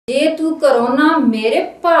ਜੇ ਤੂੰ ਕਰੋਨਾ ਮੇਰੇ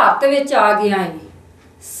ਭਾਰਤ ਵਿੱਚ ਆ ਗਿਆ ਏ,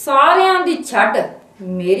 ਸਾਰਿਆਂ ਦੀ ਛੱਡ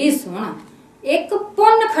ਮੇਰੀ ਸੁਣ, ਇੱਕ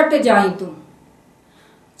ਪੁੰਨ ਖੱਟ ਜਾਈ ਤੂੰ।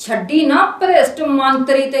 ਛੱਡੀ ਨਾ ਭ੍ਰਿਸ਼ਟ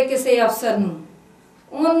ਮੰਤਰੀ ਤੇ ਕਿਸੇ ਅਫਸਰ ਨੂੰ,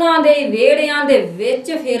 ਉਹਨਾਂ ਦੇ ਵਿਹੜਿਆਂ ਦੇ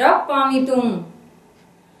ਵਿੱਚ ਫੇਰਾ ਪਾਵੀਂ ਤੂੰ।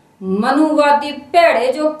 ਮਨੂਵਾਦੀ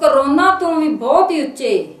ਭੈੜੇ ਜੋ ਕਰੋਨਾ ਤੋਂ ਵੀ ਬਹੁਤ ਹੀ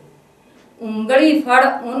ਉੱਚੇ, ਉਂਗਲੀ ਫੜ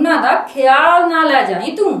ਉਹਨਾਂ ਦਾ ਖਿਆਲ ਨਾ ਲੈ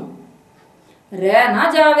ਜਾਈ ਤੂੰ। ਰਹਿ ਨਾ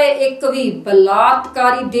ਜਾਵੇ ਇੱਕ ਵੀ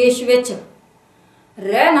ਬਲਾਤਕਾਰੀ ਦੇਸ਼ ਵਿੱਚ,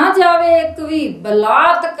 ਰਹਿ ਨਾ ਜਾਵੇ ਇੱਕ ਵੀ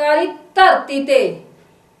ਬਲਾਤਕਾਰੀ ਧਰਤੀ ਤੇ।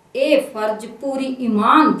 ਇਹ ਫਰਜ਼ ਪੂਰੀ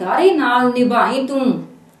ਇਮਾਨਦਾਰੀ ਨਾਲ ਨਿਭਾਈ ਤੂੰ।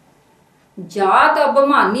 ਜਾਤ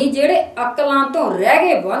ਅਭਿਮਾਨੀ ਜਿਹੜੇ ਅਕਲਾਂ ਤੋਂ ਰਹਿ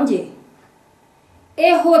ਗਏ ਵਾਂਝੇ,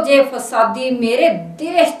 ਇਹੋ ਜੇ ਫਸਾਦੀ ਮੇਰੇ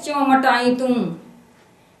ਦੇਸ਼ ਚੋਂ ਮਟਾਈ ਤੂੰ।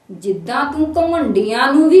 ਜਿੱਦਾਂ ਤੂੰ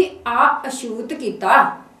ਘਮੰਡੀਆਂ ਨੂੰ ਵੀ ਆ ਅਛੂਤ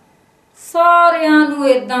ਕੀਤਾ, ਸਾਰਿਆਂ ਨੂੰ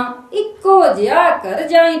ਏਦਾਂ ਇੱਕੋ ਜਿਹਾ ਕਰ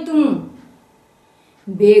ਜਾਈ ਤੂੰ।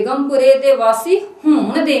 ਬੇਗਮਪੁਰੇ ਦੇ ਵਾਸੀ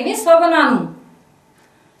ਹੋਣ ਦੇਵੇਂ ਸਭਨਾਂ ਨੂੰ,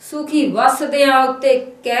 ਸੁਖੀ ਵਸਦਿਆਂ ਉੱਤੇ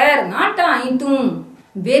ਕਹਿਰ ਨਾ ਢਾਈ ਤੂੰ।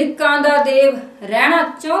 ਬਿਰਕਾਂ ਦਾ ਦੇਵ ਰਹਿਣਾ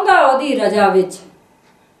ਚਾਹੁੰਦਾ ਉਹਦੀ ਰਜਾ ਵਿੱਚ,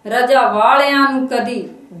 ਰਜਾ ਵਾਲਿਆਂ ਨੂੰ ਕਦੀ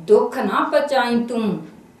ਦੁੱਖ ਨਾ ਪਹੁੰਚਾਈ ਤੂੰ।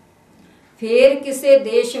 ਫੇਰ ਕਿਸੇ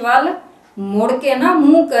ਦੇਸ਼ ਵੱਲ ਮੁੜ ਕੇ ਨਾ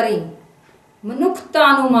ਮੂੰਹ ਕਰੀ, ਮਨੁੱਖਤਾ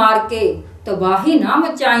ਨੂੰ ਮਾਰ ਕੇ ਤਬਾਹੀ ਨਾ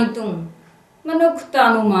ਮਚਾਈ ਤੂੰ। ਮਨੁੱਖਤਾ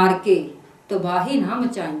ਨੂੰ ਮਾਰ ਕੇ ਤਬਾਹੀ ਨਾ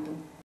ਮਚਾਈ ਤੂੰ।